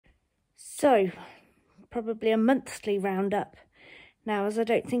So, probably a monthly roundup now, as I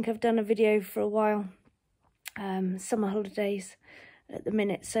don't think I've done a video for a while. Summer holidays at the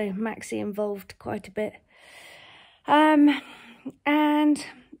minute, so Maxie involved quite a bit. And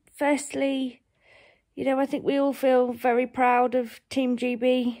firstly, you know, I think we all feel very proud of Team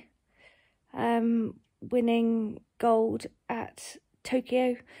GB winning gold at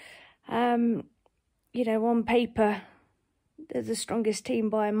Tokyo. You know, on paper, they're the strongest team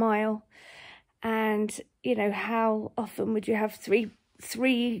by a mile. And, you know, how often would you have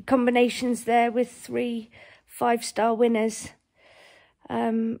three combinations there with 3 5-star winners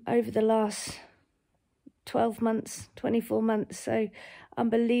over the last 12 months, 24 months. So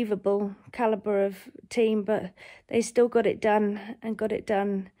unbelievable calibre of team, but they still got it done, and got it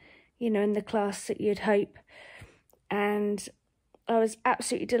done, you know, in the class that you'd hope. And I was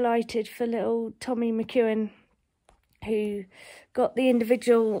absolutely delighted for little Tommy McEwen, who got the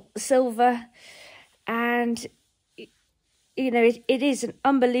individual silver. And, you know, it is an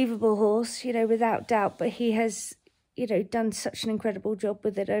unbelievable horse, you know, without doubt, but he has, you know, done such an incredible job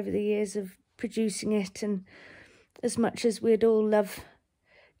with it over the years of producing it. And as much as we'd all love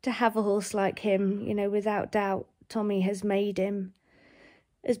to have a horse like him, you know, without doubt, Tommy has made him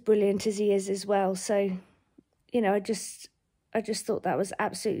as brilliant as he is as well. So, you know, I just thought that was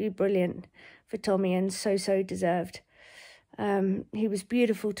absolutely brilliant for Tommy, and so deserved. He was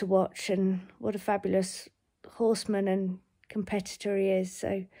beautiful to watch, and what a fabulous horseman and competitor he is.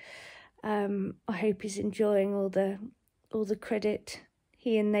 So I hope he's enjoying all the credit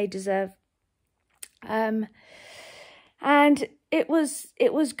he and they deserve. And it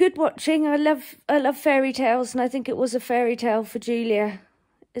was good watching. I love fairy tales, and I think it was a fairy tale for Julia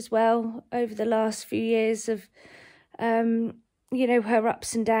as well over the last few years of you know, her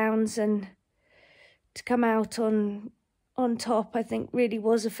ups and downs, and to come out on top, I think really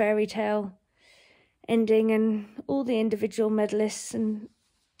was a fairy tale ending. And all the individual medalists, and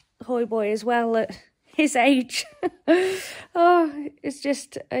Hoy Boy as well at his age. Oh, it's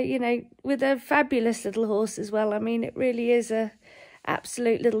just, you know, with a fabulous little horse as well. I mean, it really is a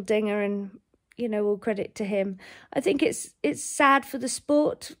absolute little dinger, and, you know, all credit to him. I think it's sad for the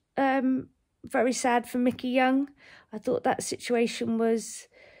sport, very sad for Mickey Young. I thought that situation was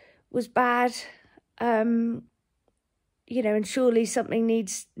bad. You know, and surely something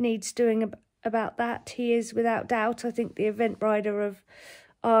needs doing about that. He is, without doubt, I think, the event rider of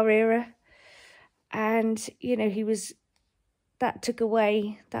our era. And, you know, that took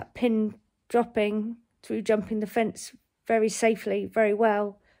away that pin dropping through jumping the fence very safely, very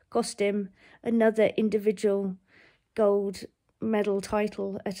well, cost him another individual gold medal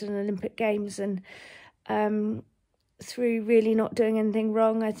title at an Olympic Games. And through really not doing anything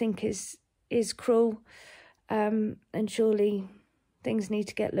wrong, I think is cruel. And surely things need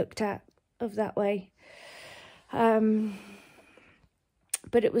to get looked at of that way. But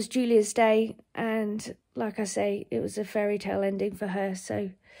it was Julia's day, and like I say, it was a fairy tale ending for her.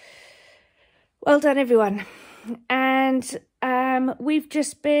 So well done, everyone. And we've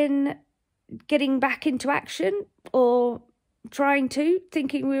just been getting back into action, or trying to,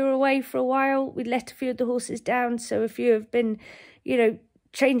 thinking we were away for a while. We let a few of the horses down, so a few have been, you know,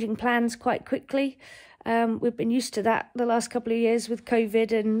 changing plans quite quickly. We've been used to that the last couple of years with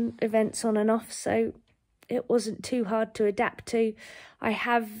COVID and events on and off, so it wasn't too hard to adapt to. I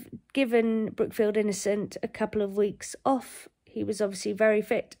have given Brookfield Innocent a couple of weeks off. He was obviously very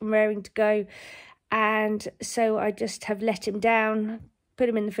fit and raring to go, and so I just have let him down, put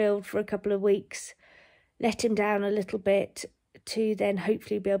him in the field for a couple of weeks, let him down a little bit, to then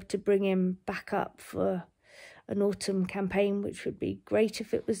hopefully be able to bring him back up for an autumn campaign, which would be great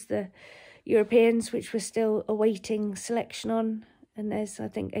if it was the Europeans, which we're still awaiting selection on. And there's, I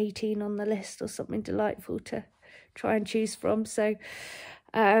think, 18 on the list or something delightful to try and choose from. So,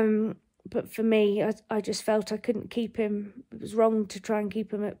 but for me, I just felt I couldn't keep him. It was wrong to try and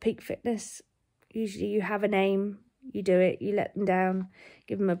keep him at peak fitness. Usually you have an aim, you do it, you let them down,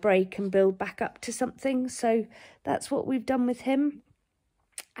 give them a break and build back up to something. So that's what we've done with him.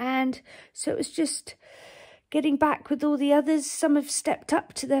 And so it was just getting back with all the others. Some have stepped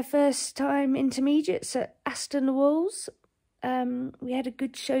up to their first time intermediates at Aston Walls. We had a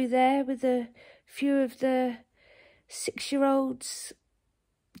good show there with a few of the 6-year-olds,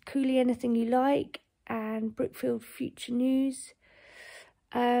 Cooley Anything You Like and Brookfield Future News,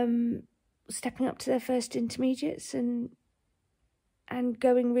 stepping up to their first intermediates and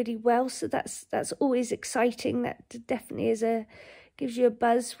going really well. So that's always exciting. That definitely gives you a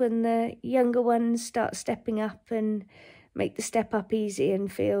buzz when the younger ones start stepping up and make the step up easy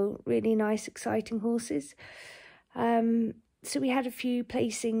and feel really nice, exciting horses. So we had a few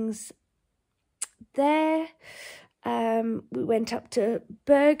placings there. We went up to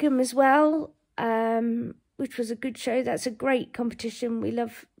Burgham as well, which was a good show. That's a great competition. We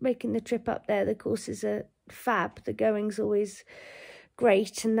love making the trip up there. The courses are fab. The going's always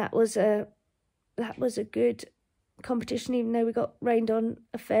great, and that was a good competition, even though we got rained on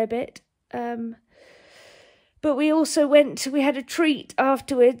a fair bit. But we also we had a treat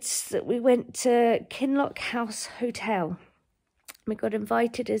afterwards, that we went to Kinloch House Hotel. We got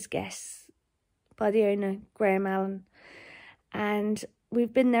invited as guests by the owner, Graham Allen. And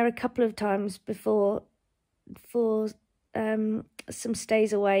we've been there a couple of times before for some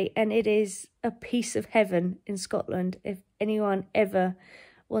stays away. And it is a piece of heaven in Scotland. If anyone ever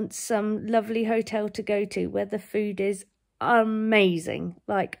wants some lovely hotel to go to where the food is amazing,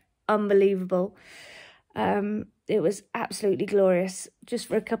 like unbelievable. It was absolutely glorious, just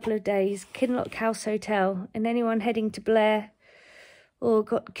for a couple of days. Kinloch House Hotel, and anyone heading to Blair or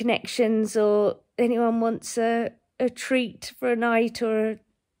got connections, or anyone wants a treat for a night or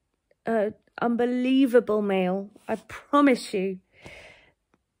a unbelievable meal, I promise you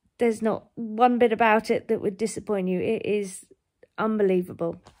there's not one bit about it that would disappoint you. It is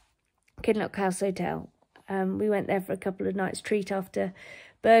unbelievable. Kinloch House Hotel. We went there for a couple of nights treat after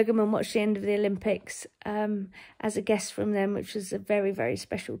Burgham and watched the end of the Olympics as a guest from them, which was a very, very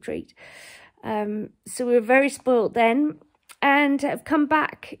special treat. So we were very spoilt then, and have come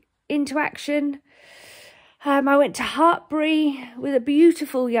back into action. I went to Hartpury with a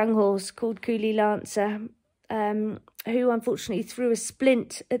beautiful young horse called Cooley Lancer, who unfortunately threw a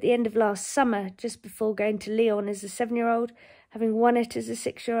splint at the end of last summer, just before going to Lyon as a 7-year-old, having won it as a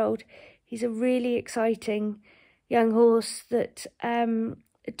 6-year-old. He's a really exciting young horse that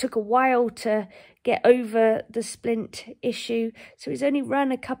it took a while to get over the splint issue. So he's only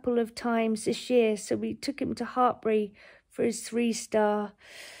run a couple of times this year. So we took him to Hartpury for his 3-star.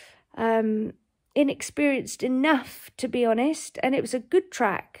 Inexperienced enough, to be honest. And it was a good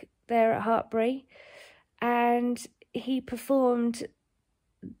track there at Hartpury. And he performed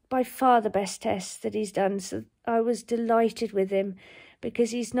by far the best test that he's done. So I was delighted with him,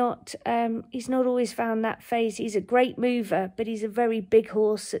 because he's not always found that phase. He's a great mover, but he's a very big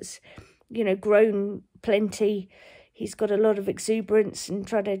horse that's, grown plenty. He's got a lot of exuberance, and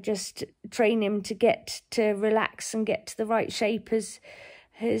try to just train him to get to relax and get to the right shape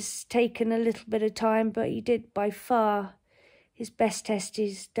has taken a little bit of time, but he did by far his best test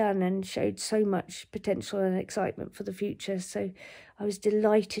he's done, and showed so much potential and excitement for the future. So I was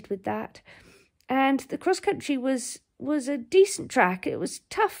delighted with that. And the cross country was a decent track. It was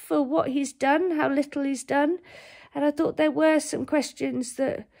tough for what he's done, how little he's done. And I thought there were some questions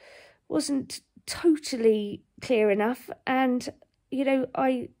that wasn't totally clear enough. And,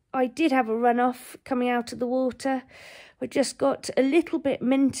 I did have a run-off coming out of the water. I just got a little bit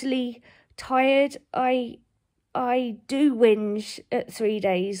mentally tired. I do whinge at 3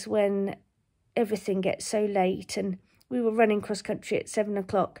 days when everything gets so late, and we were running cross-country at 7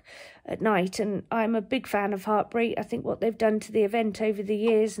 o'clock at night, and I'm a big fan of Hartpury. I think what they've done to the event over the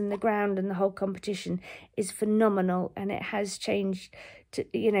years, and the ground and the whole competition, is phenomenal, and it has changed to,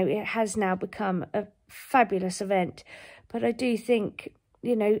 it has now become a fabulous event. But I do think,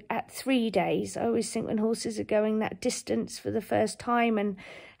 at 3 days, I always think when horses are going that distance for the first time and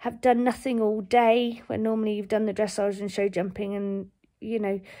have done nothing all day, when normally you've done the dressage and show jumping and,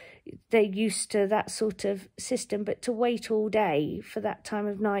 they're used to that sort of system, but to wait all day for that time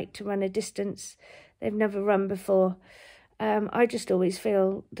of night to run a distance they've never run before, I just always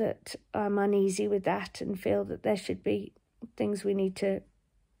feel that I'm uneasy with that, and feel that there should be things we need to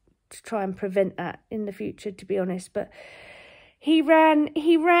try and prevent that in the future, to be honest. But he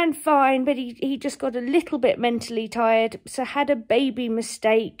ran fine, but he just got a little bit mentally tired, so had a baby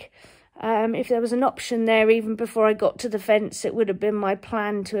mistake. If there was an option there, even before I got to the fence, it would have been my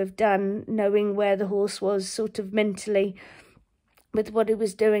plan to have done, knowing where the horse was sort of mentally with what he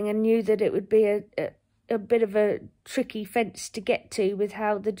was doing, and knew that it would be a bit of a tricky fence to get to, with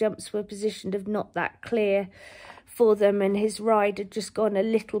how the jumps were positioned, of not that clear for them, and his ride had just gone a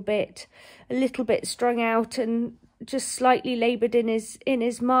little bit strung out, and just slightly laboured in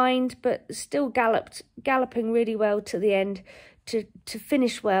his mind, but still galloping really well to the end, to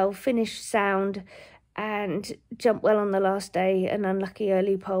finish well, finish sound, and jump well on the last day. An unlucky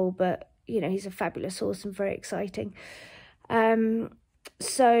early pole, but he's a fabulous horse and very exciting.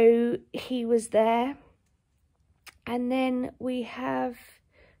 So he was there. And then we have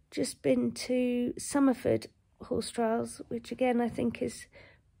just been to Somerford horse trials, which again I think is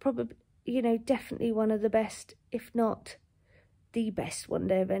probably, definitely one of the best, if not the best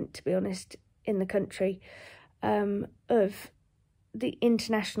one-day event, to be honest, in the country, of the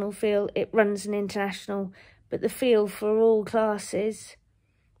international feel. It runs an international, but the feel for all classes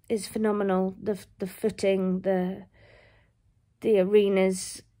is phenomenal. The footing, the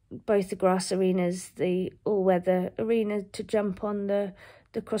arenas, both the grass arenas, the all-weather arena to jump on, the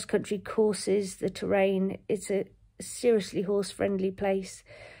cross-country courses, the terrain. It's a seriously horse-friendly place.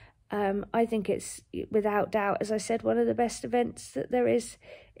 I think it's, without doubt, as I said, one of the best events that there is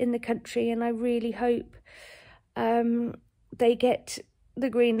in the country, and I really hope they get the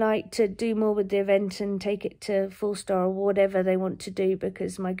green light to do more with the event and take it to 4-star or whatever they want to do,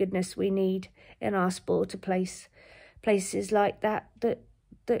 because my goodness, we need in our sport a places like that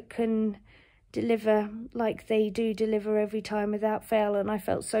can deliver like they do deliver every time without fail. And I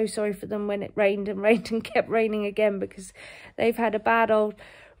felt so sorry for them when it rained and kept raining again, because they've had a bad old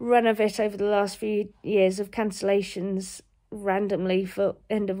run of it over the last few years of cancellations randomly for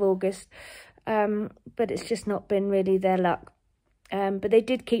end of August. But it's just not been really their luck. But they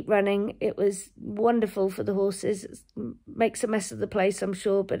did keep running. It was wonderful for the horses. It makes a mess of the place, I'm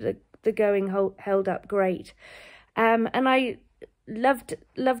sure, but the going held up great. And I loved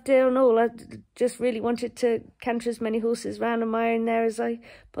it and all. I just really wanted to canter as many horses round on my own there as I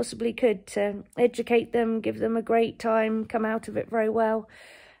possibly could, to educate them, give them a great time, come out of it very well.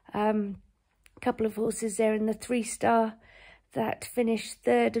 A couple of horses there in the 3-star that finished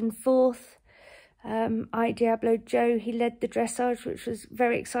 3rd and 4th. Diablo Joe, he led the dressage, which was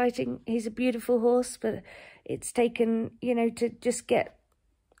very exciting. He's a beautiful horse, but it's taken, to just get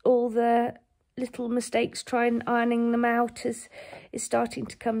all the little mistakes, try and ironing them out is starting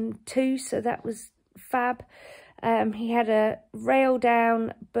to come too, so that was fab. He had a rail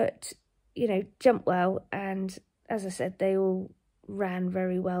down, but jumped well, and as I said, they all ran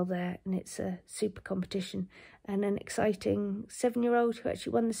very well there, and it's a super competition. And an exciting 7-year-old who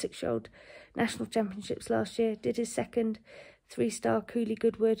actually won the 6-year-old national championships last year, did his 2nd 3-star Cooley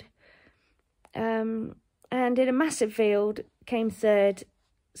Goodwood, and in a massive field came 3rd.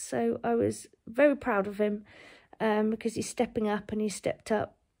 So I was very proud of him, because he's stepping up, and he stepped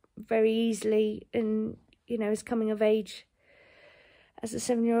up very easily, and is coming of age as a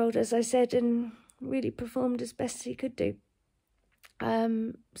 7-year-old, as I said, and really performed as best he could do.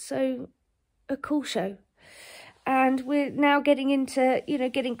 So a cool show. And we're now getting into,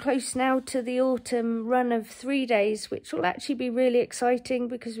 getting close now to the autumn run of 3 days, which will actually be really exciting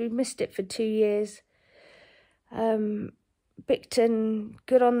because we've missed it for 2 years. Bicton,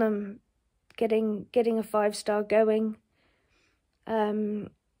 good on them, getting a 5-star going. Vanir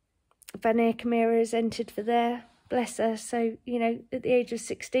Kamira has entered for there, bless her. So, at the age of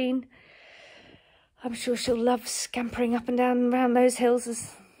 16, I'm sure she'll love scampering up and down around those hills,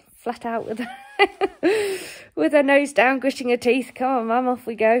 as flat out with with her nose down, gritting her teeth. Come on, mum, off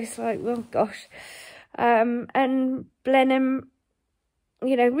we go. It's like, well, gosh. And Blenheim,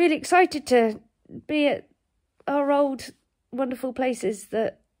 really excited to be at our old wonderful places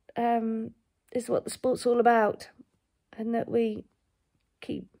that is what the sport's all about, and that we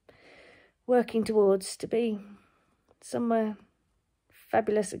keep working towards to be somewhere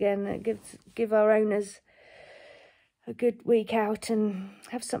fabulous again, that give our owners a good week out and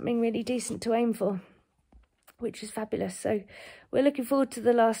have something really decent to aim for, which is fabulous. So we're looking forward to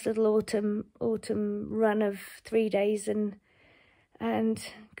the last little autumn run of 3 days, and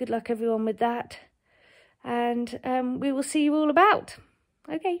good luck everyone with that. And we will see you all about.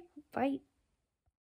 Okay, bye.